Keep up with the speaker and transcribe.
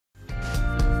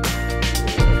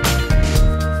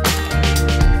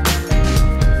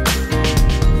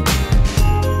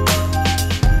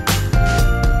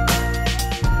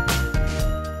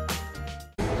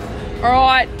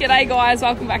Alright, g'day guys,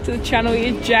 welcome back to the channel.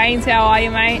 You're James, how are you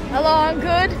mate? Hello, I'm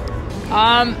good.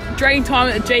 Dream time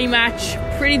at the G match,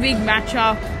 pretty big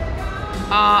matchup.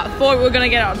 Thought we were going to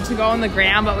get up to go on the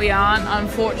ground, but we aren't,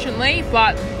 unfortunately.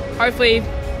 But hopefully,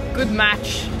 good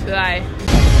match today.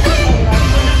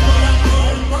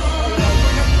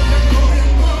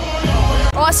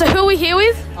 Alright, so who are we here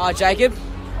with? Jacob.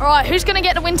 Alright, who's going to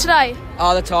get the win today?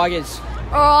 The Tigers.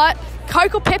 Alright,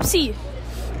 Coke or Pepsi?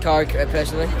 Coke,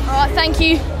 personally. Alright, thank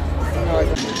you.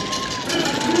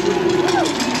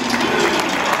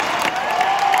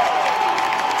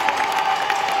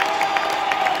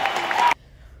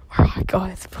 Alright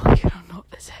guys, believe it or not,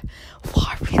 there's a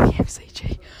library in the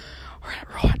MCG. We're in it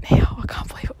right now. I can't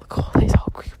believe it. Look at all these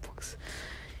old cricket books.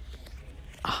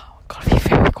 Oh, I've got to be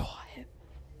very quiet.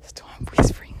 Still I'm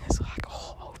whispering. There's like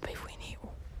old people in here.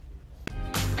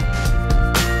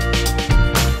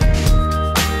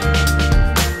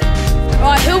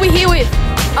 Alright, who are we here with?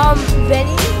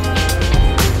 Benny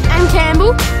and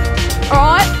Campbell.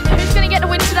 Alright, who's going to get the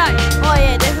win today? Oh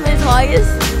yeah, definitely the Tigers.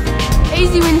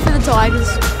 Easy win for the Tigers.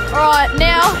 Alright,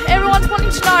 now everyone's wanting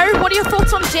to know, what are your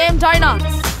thoughts on jam donuts?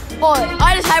 Oh,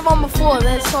 I just had one before.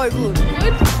 They're so good.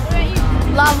 Good?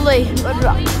 Lovely.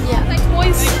 Yeah. Thanks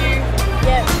boys. Thank you.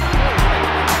 Yeah.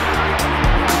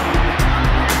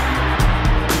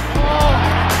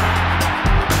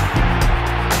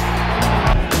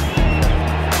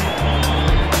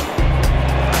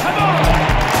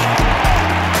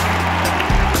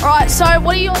 Alright, so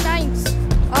what are your names?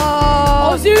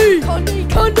 Ozzy.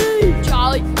 Condi.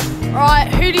 Charlie. Alright,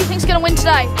 who do you think's going to win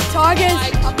today? Tigers. I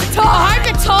hope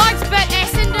the Tigers bet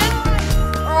Essendon.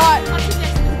 Alright.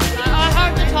 I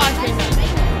hope the Tigers win that.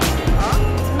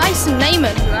 It's Mason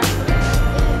Neiman.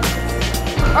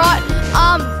 Alright,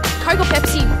 Coke or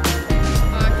Pepsi?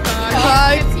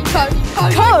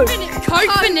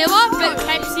 Coke vanilla, but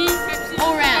Pepsi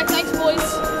all round. Thanks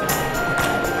boys.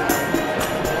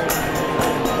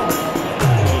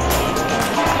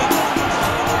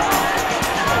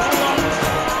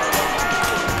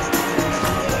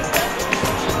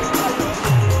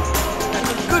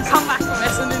 Good comeback from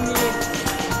Essendon here.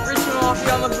 Richmond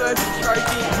off on the verge of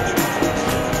trophy.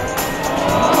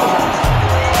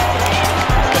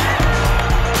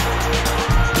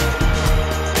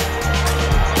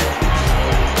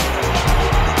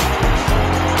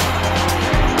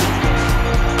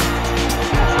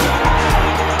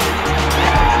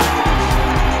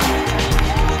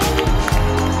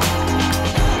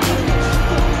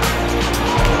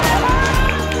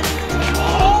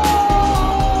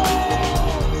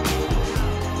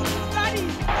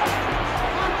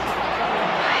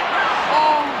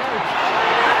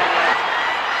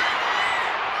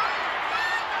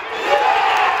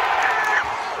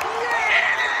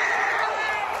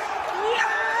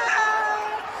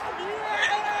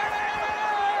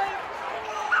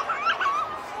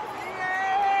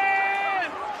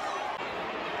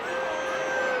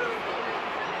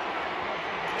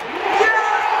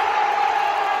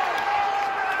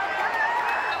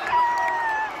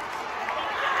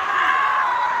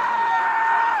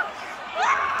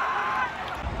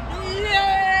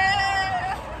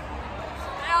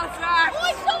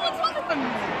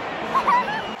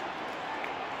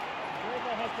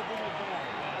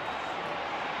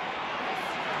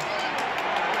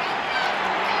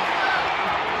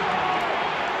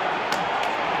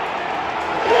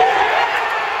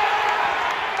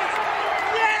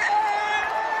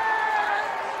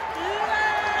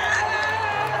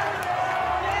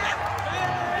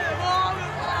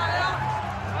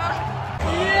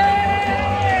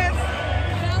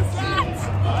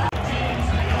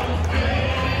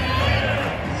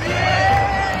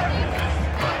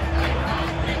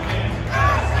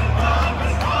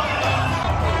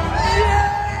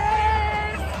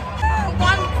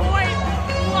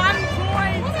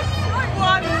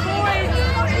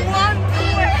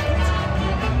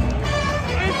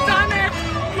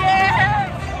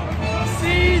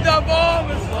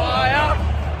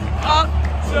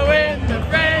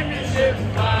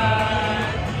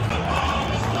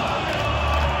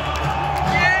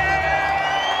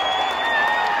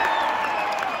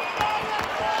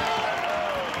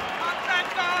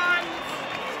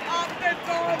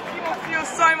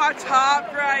 So much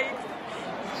heartbreak.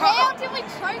 How did we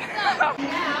choke that?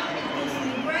 Now it gives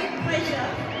me great pleasure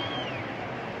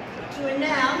to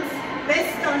announce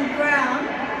Best on Ground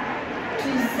to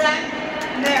Zach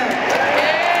Merritt.